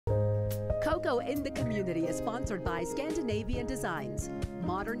Doggo in the Community is sponsored by Scandinavian Designs.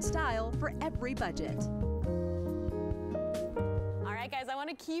 Modern style for every budget. All right, guys, I want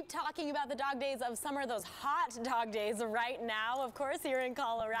to keep talking about the dog days of summer, those hot dog days right now, of course, here in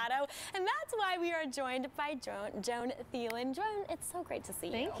Colorado. And that's why we are joined by Joan Thielen. Joan, it's so great to see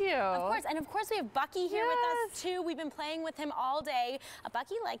you. Thank you. Of course, and of course we have Bucky here with us too. We've been playing with him all day.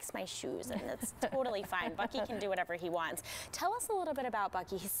 Bucky likes my shoes, and it's totally fine. Bucky can do whatever he wants. Tell us a little bit about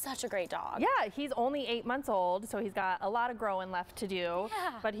Bucky. He's such a great dog. Yeah, he's only 8 months old, so he's got a lot of growing left to do.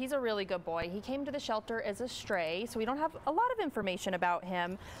 Yeah. But he's a really good boy. He came to the shelter as a stray, so we don't have a lot of information about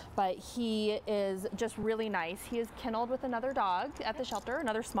him, but he is just really nice. He is kenneled with another dog at the shelter,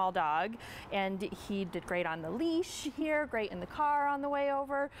 another small dog, and he did great on the leash here, great in the car on the way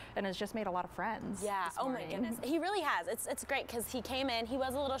over, and has just made a lot of friends. Yeah, oh my goodness. He really has. It's great because he came in, he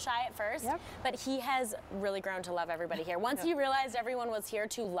was a little shy at first, but he has really grown to love everybody here. Once he realized everyone was here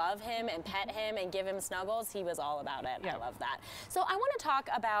to love him and pet him and give him snuggles, he was all about it. I love that. So I want to talk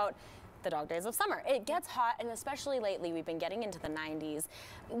about the dog days of summer. It gets hot, and especially lately, we've been getting into the 90s.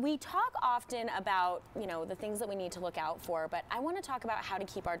 We talk often about, you know, the things that we need to look out for, but I want to talk about how to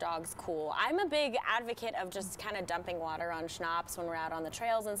keep our dogs cool. I'm a big advocate of just kind of dumping water on schnapps when we're out on the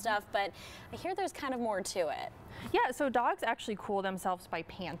trails and stuff, but I hear there's kind of more to it. Yeah, so dogs actually cool themselves by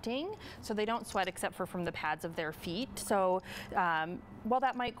panting, so they don't sweat except for from the pads of their feet. So while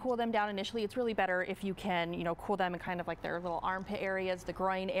that might cool them down initially, it's really better if you can, you know, cool them in kind of like their little armpit areas, the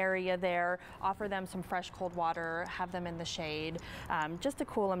groin area there, offer them some fresh cold water, have them in the shade, just to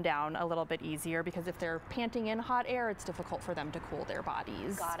cool them down a little bit easier, because if they're panting in hot air, it's difficult for them to cool their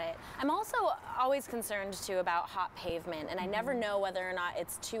bodies. Got it. I'm also always concerned too about hot pavement, and I never know whether or not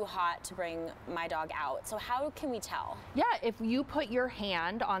it's too hot to bring my dog out. So how can we tell? Yeah, if you put your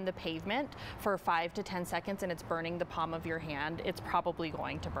hand on the pavement for 5 to 10 seconds and it's burning the palm of your hand, it's probably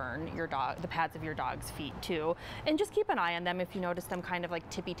going to burn your dog, the pads of your dog's feet too. And just keep an eye on them. If you notice them kind of like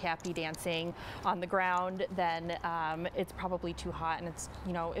tippy-tappy dancing on the ground, then it's probably too hot. And it's,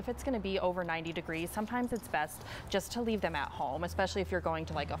 you know, if it's going to be over 90 degrees, sometimes it's best just to leave them at home, especially if you're going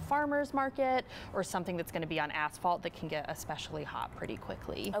to like a farmer's market or something that's going to be on asphalt that can get especially hot pretty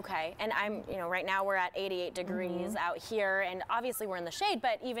quickly. Okay, and I'm, you know, right now we're at 88 degrees out here, and obviously we're in the shade,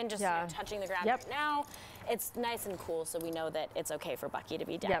 but even just you know, touching the ground right now, it's nice and cool, so we know that it's okay for Bucky to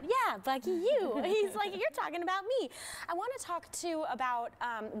be down. Yeah, Bucky, you. He's like, you're talking about me. I want to talk too about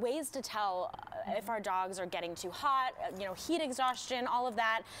ways to tell if our dogs are getting too hot, you know, heat exhaustion, all of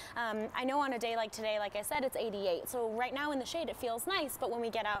that. I know on a day like today, like I said, it's 88, so right now in the shade it feels nice, but when we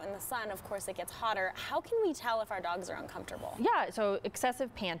get out in the sun, of course it gets hotter. How can we tell if our dogs are uncomfortable? Yeah, so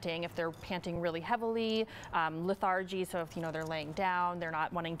excessive panting, if they're panting really heavily, lethargy, so if, you know, they're laying down, they're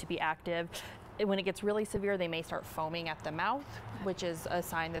not wanting to be active. When it gets really severe, they may start foaming at the mouth, which is a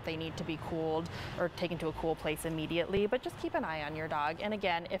sign that they need to be cooled or taken to a cool place immediately. But just keep an eye on your dog. And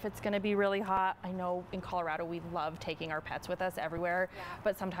again, if it's going to be really hot, I know in Colorado we love taking our pets with us everywhere,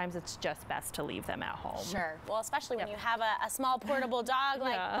 but sometimes it's just best to leave them at home. Sure. Well, especially when you have a small portable dog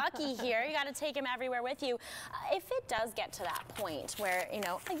like Bucky here, you got to take him everywhere with you. If it does get to that point where, you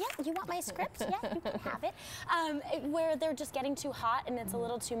know, yeah, you want my script? Yeah, you can have it. Where they're just getting too hot and it's a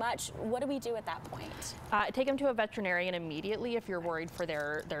little too much, what do we do at that point? Take them to a veterinarian immediately if you're worried for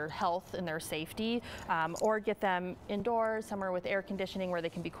their health and their safety, or get them indoors somewhere with air conditioning where they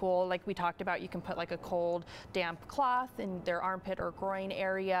can be cool. Like we talked about, you can put like a cold, damp cloth in their armpit or groin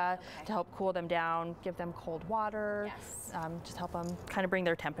area to help cool them down, give them cold water, just help them kind of bring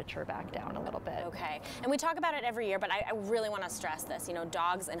their temperature back down a little bit. Okay, and we talk about it every year, but I really want to stress this, you know,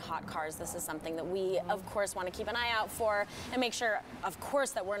 dogs in hot cars, this is something that we, of course, want to keep an eye out for and make sure, of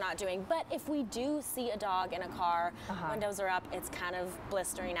course, that we're not doing. But if we do see a dog in a car, windows are up, it's kind of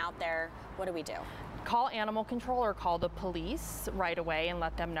blistering out there, what do we do? Call animal control or call the police right away and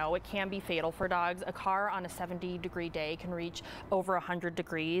let them know. It can be fatal for dogs. A car on a 70-degree day can reach over 100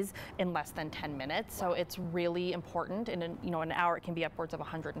 degrees in less than 10 minutes. So it's really important. In an hour, it can be upwards of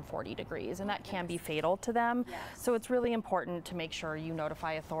 140 degrees, and that can be fatal to them. So it's really important to make sure you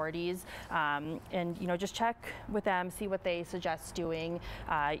notify authorities and just check with them, see what they suggest doing.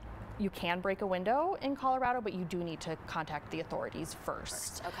 You can break a window in Colorado, but you do need to contact the authorities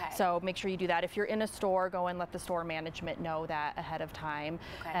first. Okay. So make sure you do that. If you're in a store, go and let the store management know that ahead of time,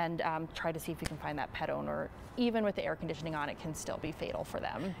 and try to see if you can find that pet owner. Even with the air conditioning on, it can still be fatal for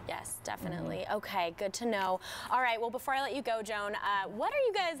them. Yes, definitely. Okay, good to know. All right, well, before I let you go, Joan, what are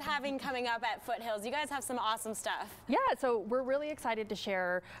you guys having coming up at Foothills? You guys have some awesome stuff. Yeah, so we're really excited to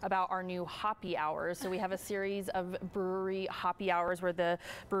share about our new hoppy hours. So we have a series of brewery hoppy hours where the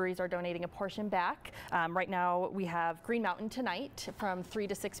breweries are donating a portion back. Right now we have Green Mountain tonight from 3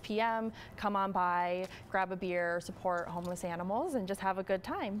 to 6 p.m. Come on by, grab a beer, support homeless animals, and just have a good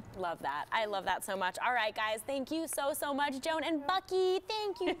time. Love that. I love that so much. All right, guys, thank you so much, Joan. And Bucky,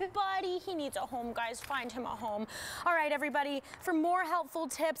 thank you, buddy. He needs a home, guys. Find him a home. All right, everybody, for more helpful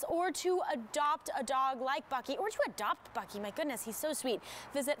tips or to adopt a dog like Bucky, or to adopt Bucky, my goodness, he's so sweet,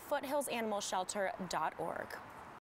 visit foothillsanimalshelter.org.